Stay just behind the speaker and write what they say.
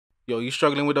Yo, you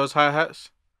struggling with those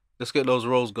hi-hats? Let's get those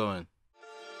rolls going.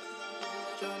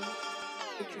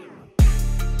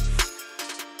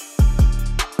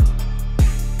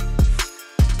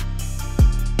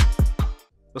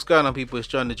 What's going on, people? It's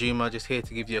John the Dreamer, just here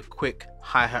to give you a quick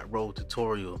hi-hat roll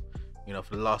tutorial. You know,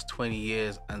 for the last 20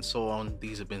 years and so on,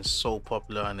 these have been so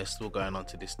popular and they're still going on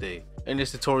to this day. In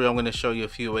this tutorial, I'm going to show you a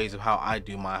few ways of how I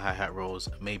do my hi-hat rolls,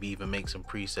 maybe even make some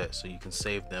presets so you can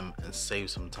save them and save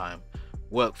some time.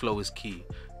 Workflow is key.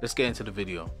 Let's get into the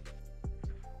video.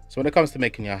 So when it comes to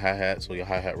making your hi-hats or your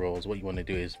hi-hat rolls, what you want to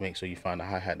do is make sure you find a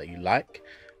hi-hat that you like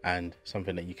and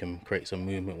something that you can create some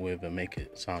movement with and make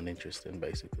it sound interesting,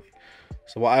 basically.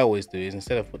 So what I always do is,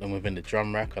 instead of putting them within the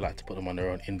drum rack, I like to put them on their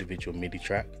own individual MIDI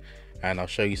track, and I'll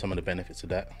show you some of the benefits of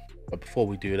that. But before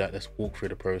we do that, let's walk through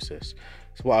the process.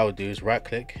 So what I would do is right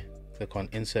click, click on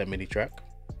insert MIDI track,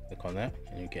 click on that,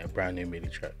 and you get a brand new MIDI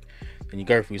track. Then you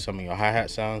go through some of your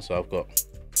hi-hat sounds. So I've got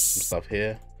some stuff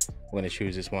here. I'm going to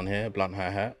choose this one here, blunt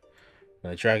hi-hat. I'm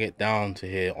going to drag it down to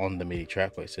here on the MIDI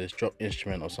track where it says drop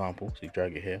instrument or sample, so you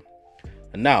drag it here.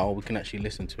 And now we can actually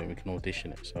listen to it, we can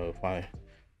audition it. So if I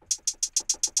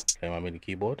play my MIDI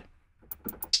keyboard,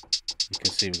 you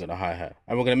can see we've got a hi-hat.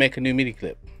 And we're going to make a new MIDI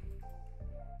clip.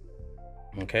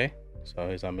 Okay, so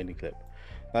here's our MIDI clip.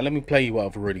 Now let me play you what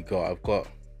I've already got. I've got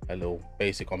a little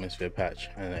basic Omnisphere patch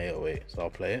and an 808, so I'll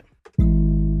play it.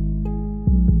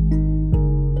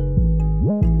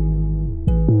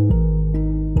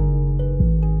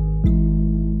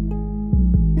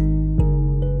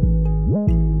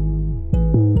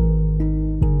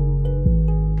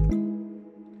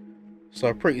 So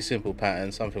a pretty simple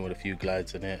pattern, something with a few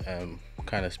glides in it,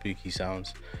 kind of spooky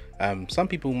sounds. Some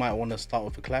people might want to start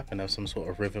with a clap and have some sort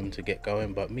of rhythm to get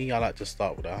going, but me, I like to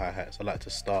start with the hi-hats. I like to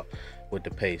start with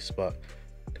the pace, but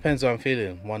depends how I'm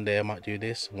feeling. One day I might do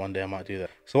this, one day I might do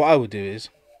that. So what I would do is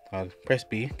I'll press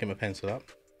B, get my pencil up,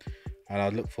 and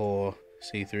I'll look for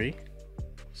C3.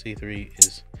 C3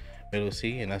 is middle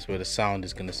C, and that's where the sound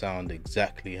is going to sound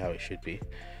exactly how it should be.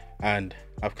 And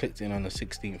I've clicked in on the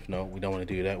 16th note. We don't want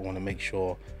to do that. We want to make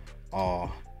sure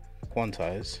our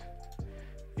quantize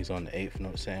is on the 8th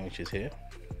note setting, which is here.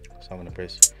 So I'm going to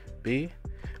press B.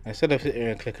 Instead of sitting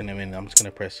here and clicking them in, I'm just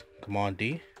going to press Command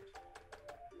D.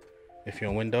 If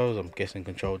you're on Windows, I'm guessing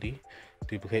Control D.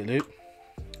 Duplicate loop.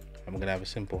 And we're going to have a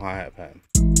simple hi-hat pattern.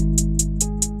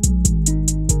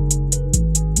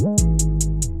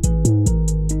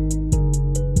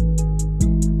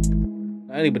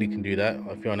 Anybody can do that.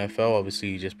 If you're on FL, obviously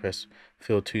you just press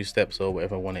fill 2 steps or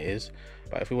whatever one it is.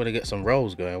 But if we want to get some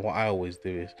rolls going, what I always do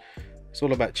is, it's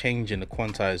all about changing the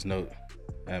quantized note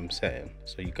setting.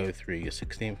 So you go through your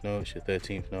 16th notes, your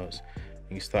 13th notes,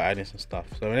 and you start adding some stuff.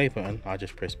 So in Ableton, I'll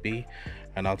just press B,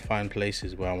 and I'll find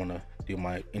places where I want to do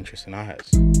my interesting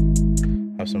hi-hats,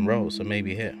 have some rolls. So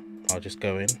maybe here, I'll just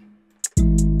go in.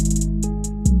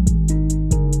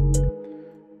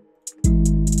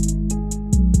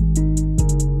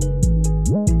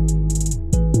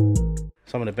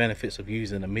 Some of the benefits of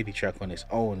using a MIDI track on its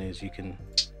own is you can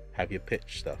have your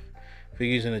pitch stuff. If you're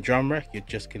using a drum rack, you're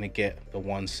just going to get the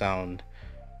one sound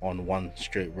on one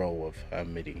straight row of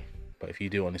MIDI. But if you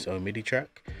do on its own MIDI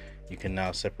track, you can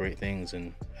now separate things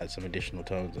and add some additional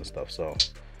tones and stuff. So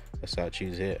let's say I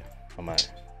choose here. I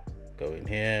might go in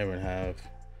here and have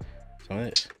some of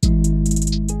this.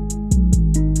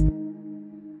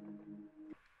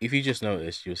 If you just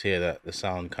notice, you'll hear that the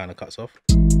sound kind of cuts off.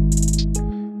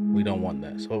 We don't want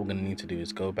that. So what we're going to need to do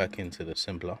is go back into the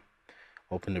simpler,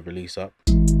 open the release up,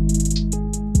 and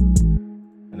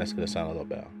that's going to sound a lot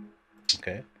better.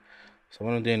 Okay, so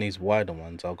when I'm doing these wider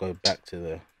ones, I'll go back to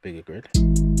the bigger grid.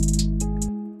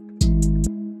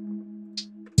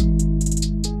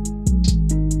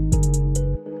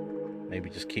 Maybe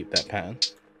just keep that pattern.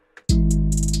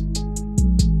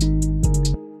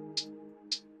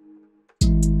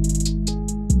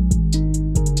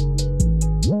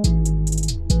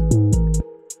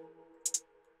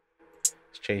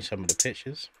 Change some of the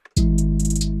pitches.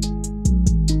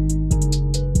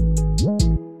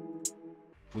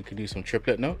 We could do some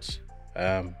triplet notes.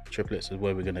 Triplets is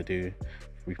where we're going to do,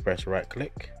 we press right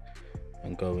click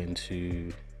and go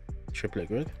into triplet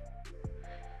grid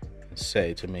and set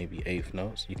it to maybe 8th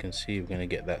notes. You can see we're going to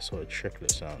get that sort of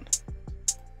triplet sound,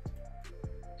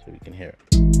 so we can hear it.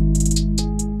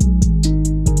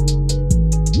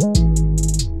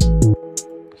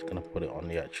 Just going to put it on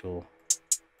the actual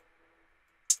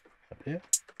up here.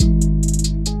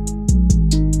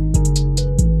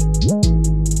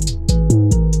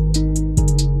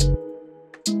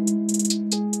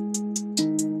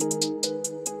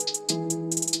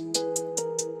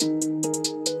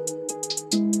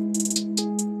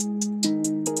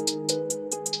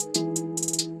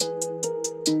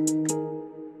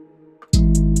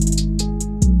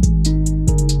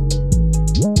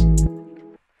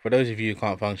 For those of you who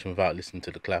can't function without listening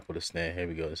to the clap or the snare, here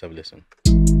we go, let's have a listen.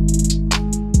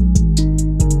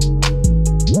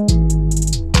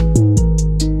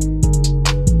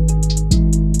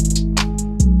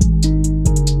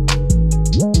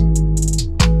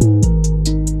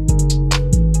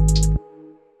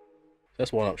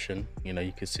 That's one option. You know,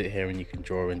 you can sit here and you can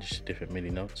draw in just different MIDI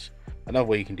notes. Another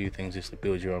way you can do things is to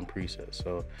build your own presets.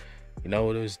 So, you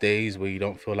know, those days where you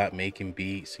don't feel like making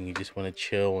beats and you just want to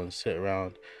chill and sit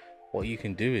around, what you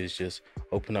can do is just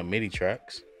open up MIDI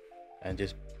tracks and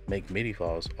just make MIDI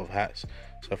files of hats.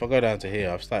 So if I go down to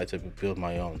here, I've started to build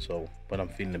my own. So when I'm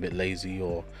feeling a bit lazy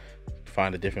or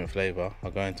find a different flavor,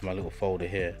 I'll go into my little folder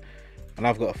here, and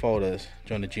I've got a folder,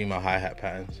 JON THE DREAMER hi-hat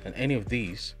patterns, and any of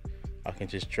these I can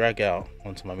just drag out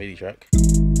onto my MIDI track.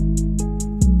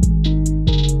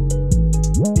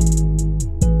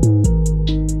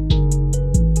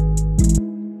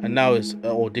 And now it's an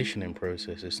auditioning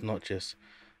process. It's not just,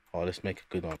 oh, let's make a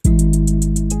good one.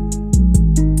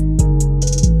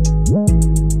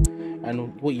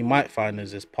 And what you might find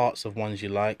is there's parts of ones you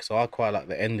like. So I quite like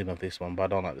the ending of this one, but I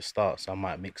don't like the start. So I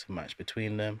might mix and match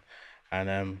between them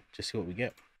and just see what we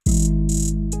get.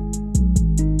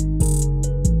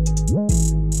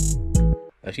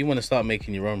 If you want to start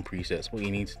making your own presets, what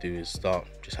you need to do is start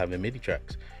just having MIDI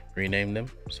tracks, rename them.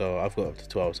 So I've got up to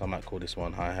 12, so I might call this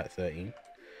one hi-hat 13.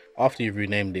 After you've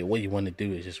renamed it, what you want to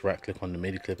do is just right click on the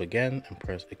MIDI clip again and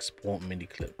press export MIDI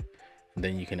clip. And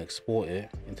then you can export it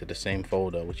into the same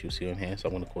folder, which you'll see on here. So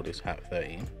I'm going to call this hat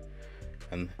 13.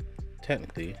 And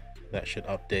technically that should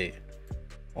update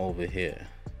over here.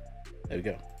 There we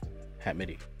go, hat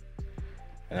MIDI.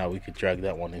 And now we could drag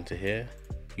that one into here,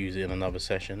 use it in another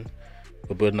session.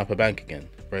 We're building up a bank again,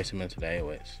 very similar to the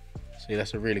 808s. So yeah,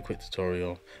 that's a really quick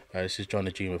tutorial. This is JON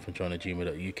THE DREAMER from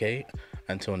jonthedreamer.uk.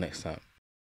 Until next time.